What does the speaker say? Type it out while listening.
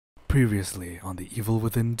Previously on The Evil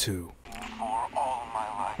Within 2. For all my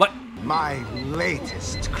life. What? My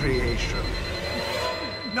latest creation.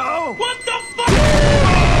 No! What the fuck?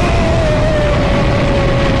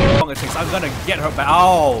 I'm gonna get her back.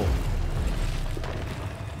 Oh!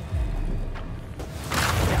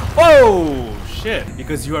 Oh! Shit.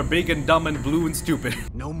 Because you are big and dumb and blue and stupid.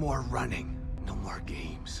 No more running. No more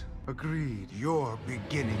games. Agreed. You're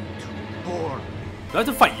beginning to bore me. Do I have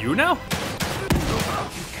to fight you now?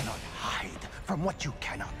 You cannot hide from what you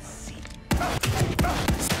cannot see.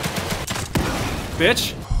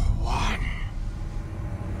 Bitch. One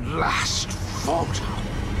last photo.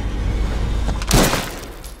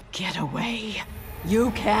 Get away.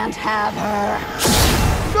 You can't have her.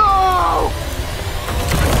 No!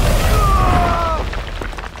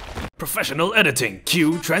 Professional editing.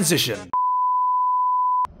 Cue transition.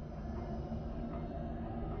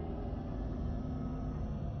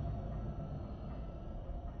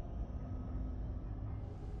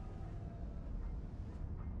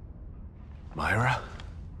 Myra?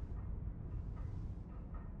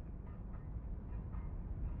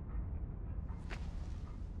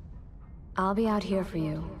 I'll be out here for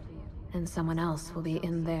you, and someone else will be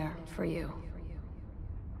in there for you.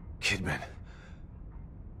 Kidman.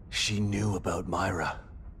 She knew about Myra.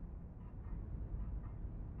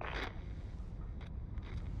 But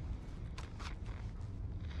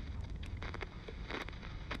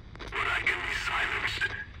I can be silenced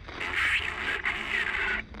if you let me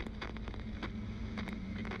in.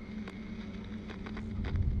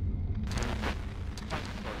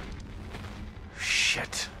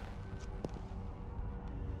 Shit.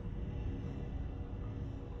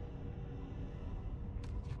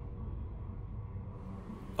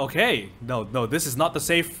 Okay, no, this is not the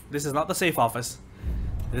safe. This is not the safe office.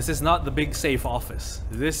 This is not the big safe office.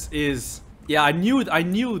 This is, yeah, I knew that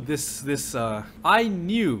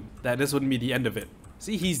this wouldn't be the end of it.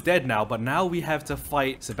 See, he's dead now, but now we have to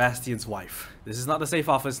fight Sebastian's wife. This is not the safe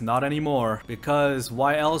office, not anymore, because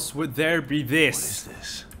why else would there be this? What is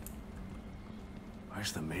this?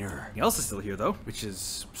 Where's the mirror? Everything else is still here though, which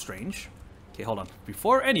is strange. Okay, hold on.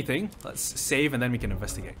 Before anything, let's save and then we can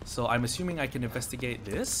investigate. So I'm assuming I can investigate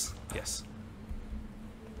this? Yes.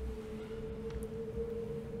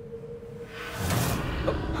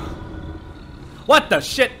 Oh. What the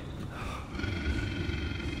shit?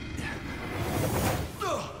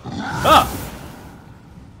 Ah!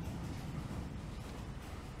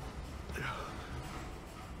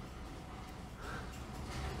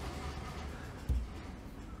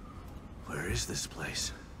 Where is this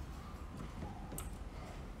place?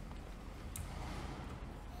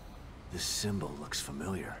 This symbol looks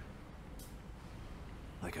familiar.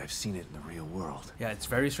 Like I've seen it in the real world. Yeah, it's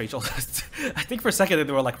very strange. I think for a second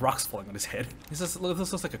there were like rocks falling on his head. This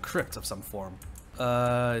looks like a crypt of some form.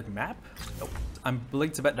 Map? Nope. I'm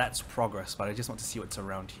willing to bet that's progress, but I just want to see what's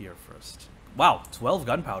around here first. Wow, 12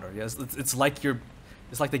 gunpowder. Yes, it's like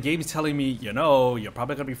the game's telling me, you know, you're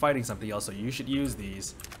probably gonna be fighting something else, so you should use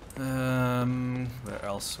these. Where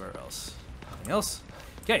else? Nothing else?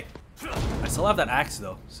 Okay. I still have that axe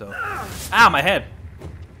though, so. Ah, my head!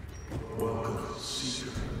 Welcome, Caesar.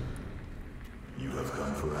 You have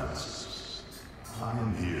come for answers. I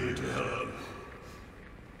am here to help.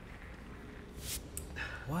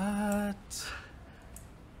 What?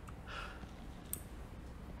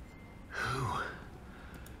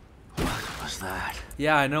 What was that?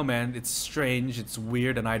 Yeah, I know, man. It's strange, it's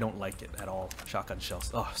weird, and I don't like it at all. Shotgun shells.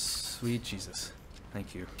 Oh, sweet Jesus.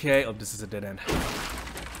 Thank you. Okay, oh, this is a dead end.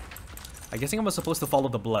 I'm guessing I'm supposed to follow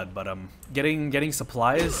the blood, but getting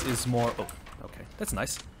supplies is more. Oh, okay, that's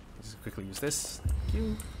nice. Let's quickly use this. Thank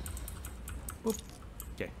you. Boop.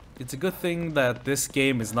 Okay, it's a good thing that this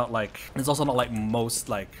game is not like. It's also not like most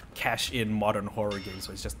like cash-in modern horror games,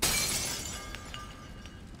 so it's just.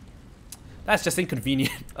 That's just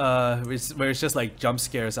inconvenient. Where it's just like jump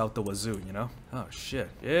scares out the wazoo, you know? Oh shit!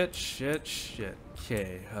 Shit!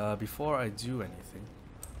 Okay. Before I do anything.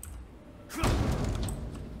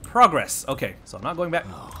 Progress. Okay, so I'm not going back.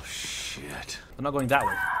 Oh shit. I'm not going that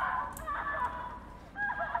way.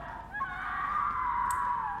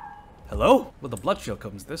 Hello? Well, the blood shield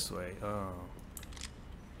comes this way. Oh.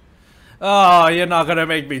 Oh, you're not gonna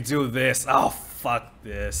make me do this. Oh, fuck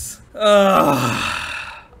this. Oh,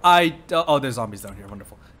 there's zombies down here.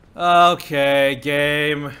 Wonderful. Okay,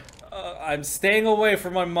 game. I'm staying away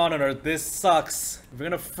from my monitor. This sucks. If you're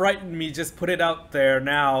gonna frighten me, just put it out there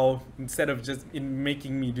now instead of just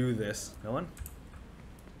making me do this. No one?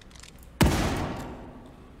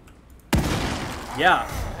 Yeah,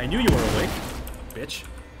 I knew you were awake, bitch.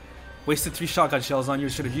 Wasted 3 shotgun shells on you.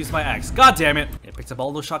 Should have used my axe. God damn it! I picked up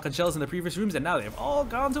all those shotgun shells in the previous rooms, and now they've all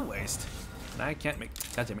gone to waste. And I can't make.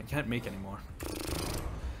 God damn it! Can't make anymore.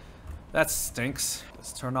 That stinks.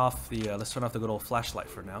 Let's turn off the good old flashlight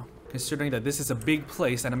for now. Considering that this is a big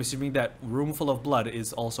place, and I'm assuming that room full of blood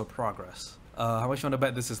is also progress. How much you want to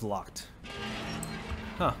bet this is locked?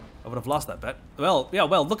 Huh. I would have lost that bet. Well, yeah,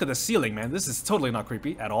 well, look at the ceiling, man. This is totally not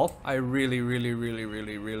creepy at all. I really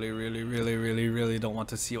don't want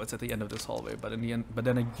to see what's at the end of this hallway. But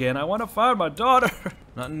then again, I want to find my daughter.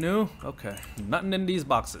 Nothing new? Okay. Nothing in these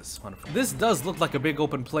boxes. Wonderful. This does look like a big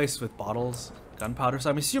open place with bottles, gunpowder.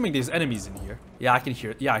 So I'm assuming there's enemies in here. Yeah, I can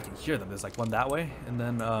hear. Yeah, I can hear them. There's like one that way, and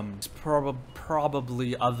then there's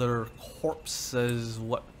probably other corpses.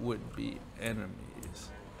 What would be enemies?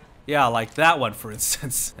 Yeah, like that one, for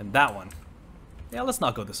instance, and that one. Yeah, let's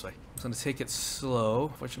not go this way. I'm just gonna take it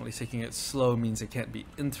slow. Fortunately, taking it slow means it can't be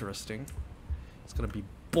interesting. It's gonna be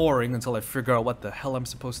boring until I figure out what the hell I'm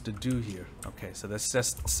supposed to do here. Okay, so this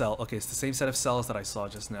just cell. Okay, it's the same set of cells that I saw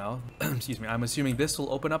just now. Excuse me. I'm assuming this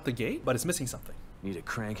will open up the gate, but it's missing something. Need a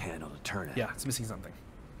crank handle to turn it. Yeah, it's missing something.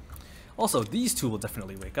 Also, these two will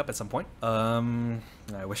definitely wake up at some point.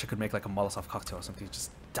 I wish I could make like a Molotov cocktail or something,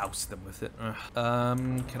 just douse them with it.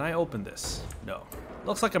 Can I open this? No.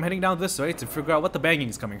 Looks like I'm heading down this way to figure out what the banging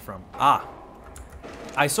is coming from. Ah.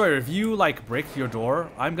 I swear, if you like break your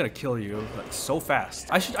door, I'm gonna kill you like so fast.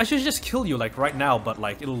 I should just kill you like right now, but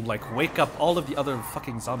like it'll like wake up all of the other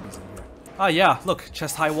fucking zombies in here. Ah yeah, look,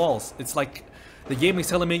 chest high walls. It's like the game is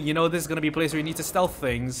telling me, you know, this is gonna be a place where you need to stealth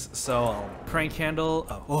things. So I'll crank handle.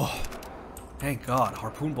 Oh, thank God,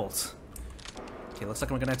 harpoon bolts. Okay, looks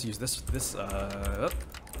like I'm gonna have to use this. There's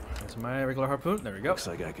my regular harpoon. There we go. Looks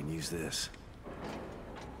like I can use this.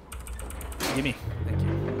 Gimme. Thank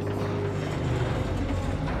you.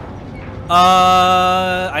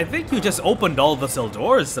 I think you just opened all the cell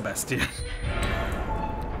doors, Sebastian.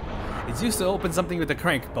 It's used to open something with a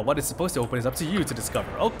crank, but what it's supposed to open is up to you to discover.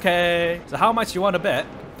 Okay. So how much you want to bet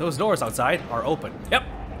those doors outside are open? Yep.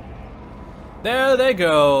 There they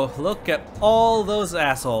go. Look at all those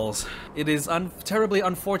assholes. It is terribly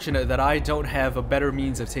unfortunate that I don't have a better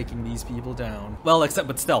means of taking these people down. Well, except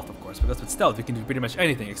with stealth, of course, because with stealth you can do pretty much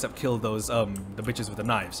anything except kill those, the bitches with the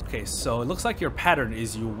knives. Okay, so it looks like your pattern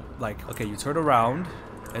is you, like, okay, you turn around,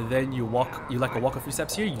 and then you walk, you like walk a few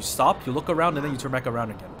steps here, you stop, you look around, and then you turn back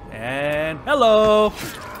around again. And hello!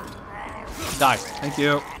 Die. Thank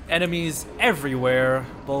you. Enemies everywhere,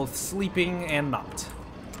 both sleeping and not.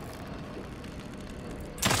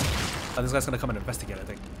 Oh, this guy's gonna come and investigate, I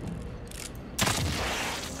think.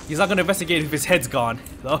 He's not gonna investigate if his head's gone,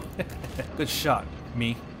 though. Good shot,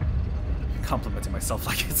 me. Complimenting myself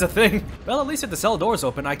like it's a thing. Well, at least if the cell door's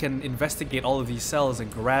open, I can investigate all of these cells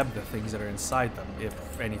and grab the things that are inside them,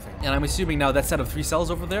 if anything. And I'm assuming now that set of 3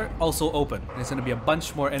 cells over there, also open. There's gonna be a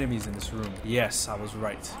bunch more enemies in this room. Yes, I was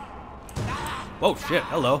right. Whoa, shit,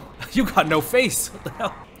 hello. You got no face. What the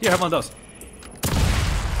hell? Here, have one of those.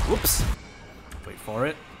 Whoops. Wait for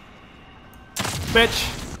it.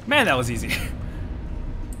 Bitch! Man, that was easy.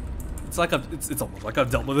 It's like it's almost like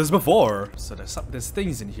I've dealt with this before. So there's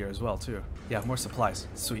things in here as well too. Yeah, more supplies.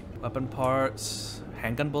 Sweet. Weapon parts,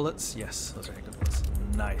 handgun bullets. Yes, those are handgun bullets.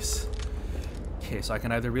 Nice. Okay, so I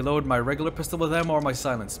can either reload my regular pistol with them or my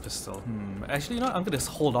silenced pistol. Actually, you know what? I'm gonna just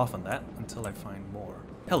hold off on that until I find more.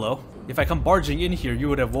 Hello. If I come barging in here, you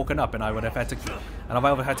would have woken up, and I would have had to. And I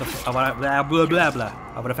would have had to. Blah blah blah blah.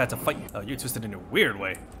 I would have had to fight you. Oh, you're twisted in a weird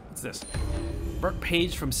way. What's this? Burnt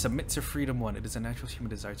page from Submit to Freedom 1. It is a natural human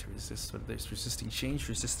desire to resist, whether it's resisting change,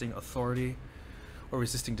 resisting authority, or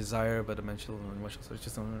resisting desire, but dimensional and emotional. So it's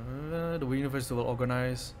just the universe will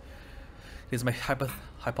organize. It is my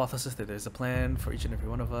hypothesis that there's a plan for each and every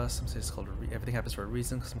one of us. Some say it's called everything happens for a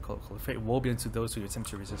reason. Some call it fate. Woe be unto those who attempt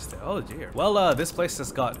to resist it. Oh dear. Well, this place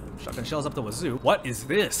has got shotgun shells up the wazoo. What is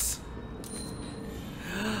this?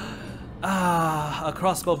 Ah, a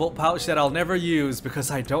crossbow bolt pouch that I'll never use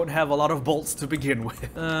because I don't have a lot of bolts to begin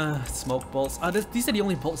with. Smoke bolts. These are the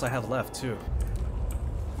only bolts I have left, too.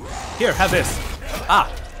 Here, have this. Ah.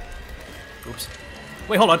 Oops.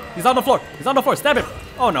 Wait, hold on. He's on the floor. He's on the floor. Stab him.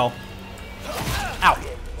 Oh, no. Ow.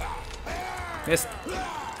 Missed.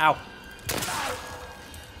 Ow.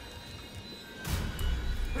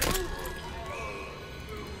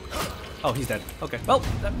 Oh, he's dead. Okay. Well,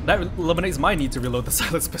 that eliminates my need to reload the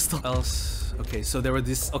silenced pistol. Else, okay, so there were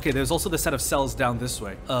this. Okay, there's also the set of cells down this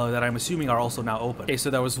way that I'm assuming are also now open. Okay,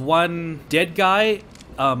 so there was one dead guy.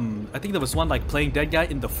 I think there was one like playing dead guy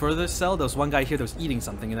in the further cell. There was one guy here that was eating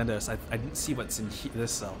something, and then there's I didn't see what's in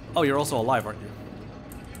this cell. Oh, you're also alive, aren't you?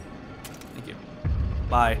 Thank you.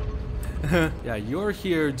 Bye. Yeah, you're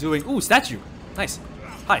here doing. Ooh, statue. Nice.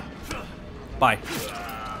 Hi. Bye.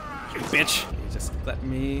 Bitch. Just let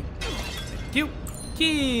me... Thank you.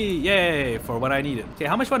 Key! Yay! For what I needed. Okay,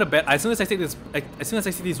 how much want to bet? As soon as I take this... As soon as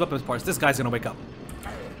I see these weapons parts, this guy's gonna wake up.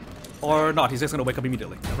 Or not, he's just gonna wake up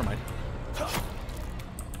immediately. Never mind.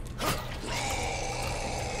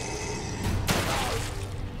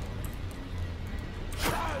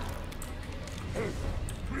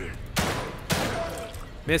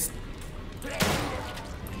 Missed.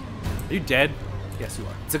 Are you dead? Yes, you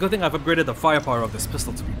are. It's a good thing I've upgraded the firepower of this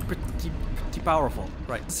pistol to be pretty powerful.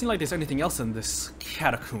 Right. Doesn't seem like there's anything else in this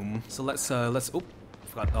catacomb. So let's. Oh,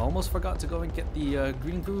 almost forgot to go and get the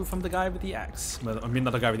green goo from the guy with the axe. I mean,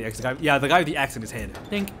 not the guy with the axe. The guy with the axe in his head.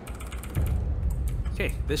 Think.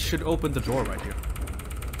 Okay, this should open the door right here.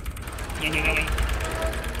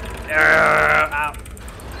 Ow.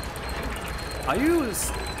 Are you?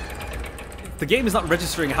 The game is not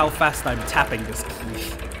registering how fast I'm tapping this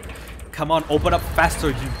key. Come on, open up faster,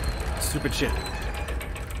 you stupid shit.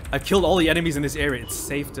 I've killed all the enemies in this area. It's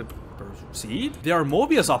safe to proceed. There are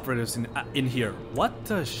Mobius operatives in here. What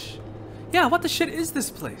the Yeah, what the shit is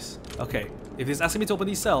this place? Okay, if it's asking me to open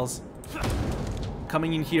these cells,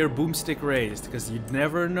 coming in here, boomstick raised, because you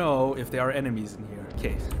never know if there are enemies in here.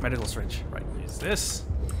 Okay, medical syringe. Right, use this.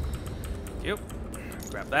 Yep.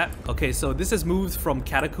 Grab that. Okay, so this has moved from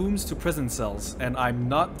catacombs to prison cells, and I'm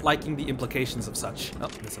not liking the implications of such. Oh,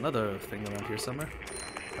 there's another thing around here somewhere.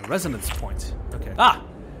 A resonance point. Okay. Ah!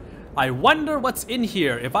 I wonder what's in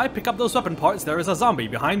here. If I pick up those weapon parts, there is a zombie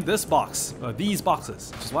behind this box. These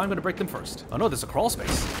boxes. Which is why I'm gonna break them first. Oh no, there's a crawl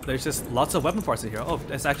space. There's just lots of weapon parts in here. Oh,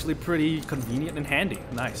 that's actually pretty convenient and handy.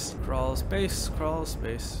 Nice. Crawl space, crawl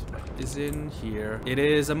space. What is in here? It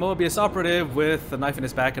is a Mobius operative with a knife in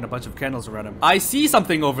his back and a bunch of candles around him. I see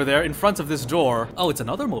something over there in front of this door. Oh, it's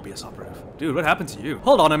another Mobius operative. Dude, what happened to you?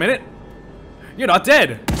 Hold on a minute. You're not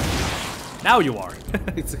dead. Now you are.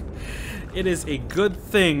 It is a good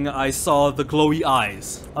thing I saw the glowy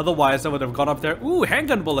eyes. Otherwise, I would have gone up there. Ooh,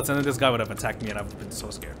 handgun bullets, and then this guy would have attacked me, and I would have been so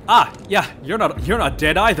scared. Ah, yeah, you're not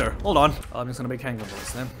dead either. Hold on. Oh, I'm just gonna make handgun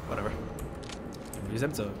bullets then. Whatever. Use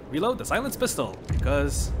them to reload the silenced pistol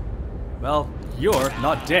because, well, you're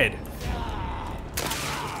not dead.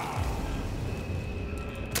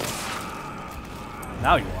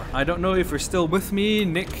 Now you are. I don't know if you're still with me,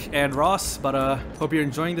 Nick and Ross, but hope you're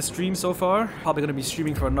enjoying the stream so far. Probably gonna be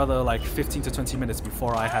streaming for another like 15 to 20 minutes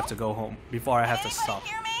before I have to go home. Before I have to stop.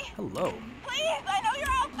 Hear me? Hello. Please, I know you're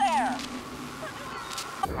out there.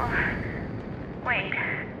 Wait.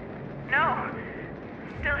 No.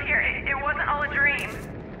 Still here. It wasn't all a dream.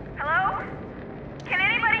 Hello? Can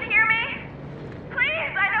anybody hear me?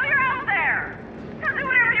 Please, I know you're out there. I'll do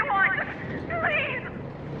whatever you want. Just please.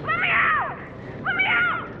 Let me out. Let me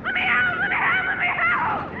out! Let me out! Let me out! Let me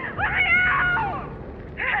out! Let me out!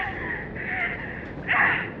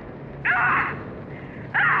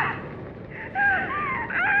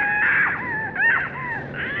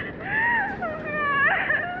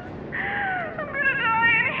 I'm gonna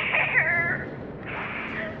die in here.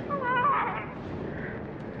 Alone.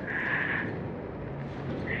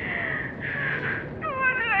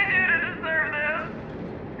 What did I do to deserve this?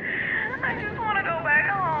 I just want to go back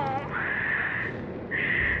home.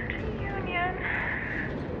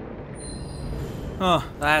 Oh,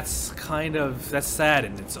 that's sad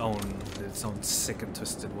in its own sick and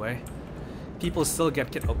twisted way. People still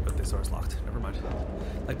get oh, this door's locked. Never mind.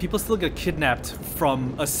 Like, people still get kidnapped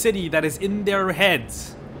from a city that is in their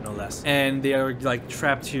heads, no less. And they are like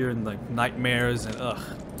trapped here in like nightmares and ugh,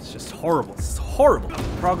 it's just horrible. It's horrible.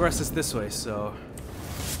 Progress is this way, so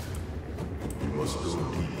You must go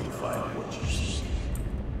deep to find what you seek.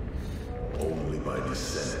 Only by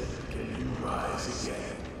descending can you rise again.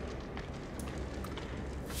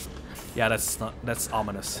 yeah, that's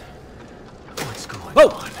ominous. What's going Whoa!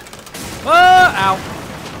 on? Ow!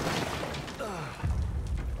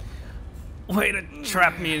 Way to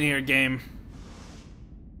trap me in here, game.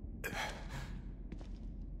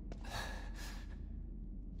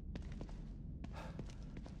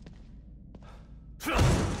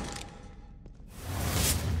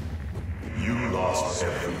 You lost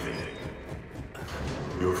everything.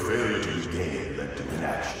 Your failure to regain led to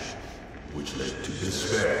inaction, which led to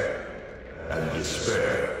despair, and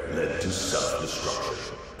despair led to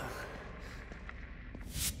self-destruction.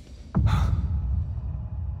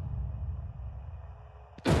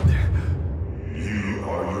 You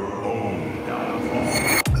are your own downfall.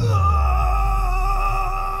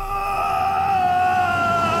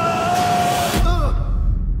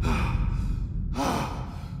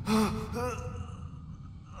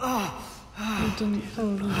 You didn't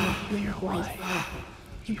believe your wife.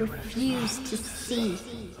 You refused to see.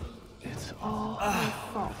 It's all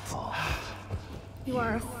your fault. You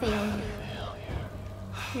are a failure.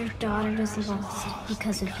 Your daughter is lost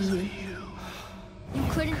because of you. You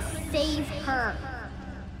couldn't save her.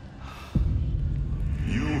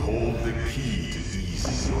 You hold the key to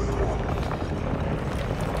easing your torment.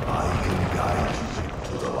 I can guide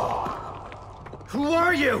you to the lock. Who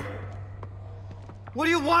are you? What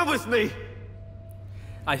do you want with me?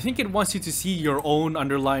 I think it wants you to see your own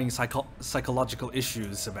underlying psychological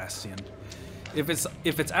issues, Sebastian. If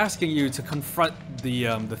it's asking you to confront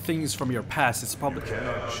the things from your past, it's probably... You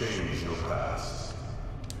cannot change your past.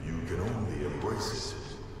 You can only embrace it.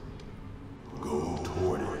 Go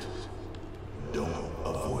toward it. Don't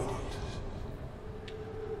avoid it.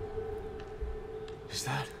 Is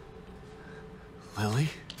that Lily?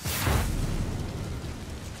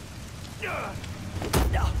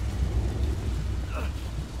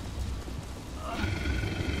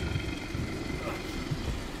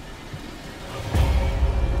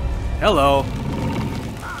 Hello.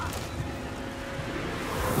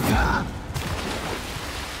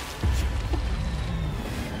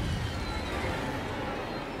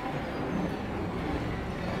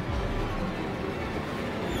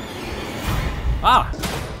 Ah!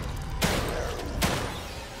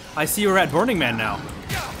 I see you're at Burning Man now.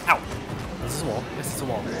 Ow! This is a wall. Yes, it's a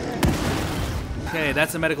wall. Okay,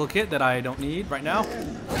 that's a medical kit that I don't need right now.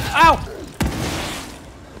 Ow!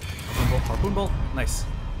 Harpoon bolt, harpoon bolt. Nice.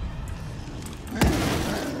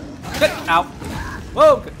 Good. Ow.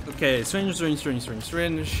 Whoa! Okay, syringe, syringe, syringe, syringe,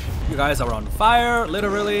 syringe. You guys are on fire,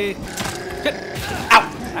 literally. Good.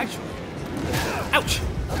 Ow! Actually. Ouch!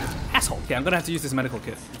 Asshole. Okay, I'm gonna have to use this medical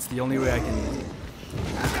kit. It's the only way I can...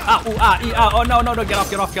 Ah! Ooh! Ah! E! Ah! Oh no! No! No! Get off!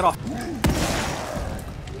 Get off! Get off!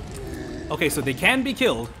 Okay, so they can be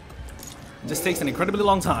killed. It just takes an incredibly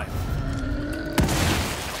long time.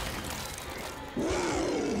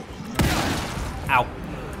 Ow!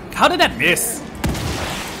 How did that miss?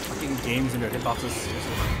 Fucking games in their hitboxes.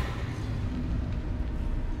 Seriously.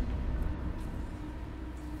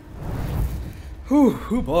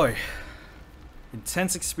 Whew, boy.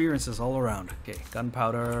 Intense experiences all around. Okay,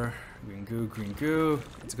 gunpowder, green goo, green goo.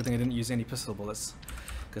 It's a good thing I didn't use any pistol bullets,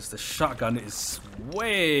 because the shotgun is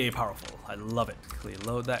way powerful. I love it. Quickly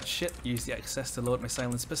load that shit. Use the access to load my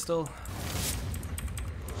silenced pistol.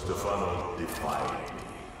 Stefano defied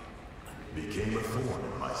me. Became a thorn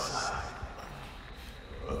in my side.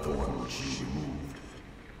 A thorn which you removed.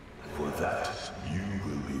 For that, you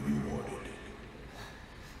will be rewarded.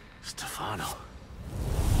 Stefano.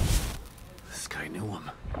 This guy knew him.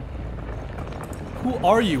 Who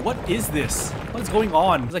are you? What is this? What is going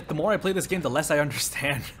on? It's like the more I play this game, the less I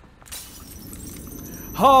understand.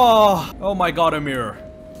 Oh my god, Amir.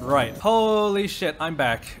 Right. Holy shit, I'm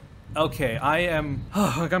back. Okay, I am...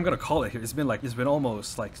 I'm gonna call it here. It's been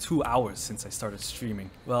almost like 2 hours since I started streaming.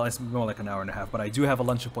 Well, it's more like an hour and a half, but I do have a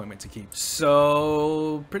lunch appointment to keep.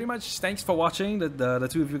 So, pretty much, thanks for watching, the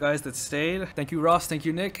two of you guys that stayed. Thank you, Ross. Thank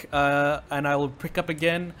you, Nick. And I will pick up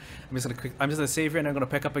again. I'm just gonna save here, and I'm gonna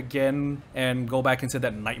pick up again and go back into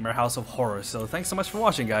that nightmare house of horror. So, thanks so much for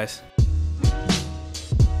watching, guys.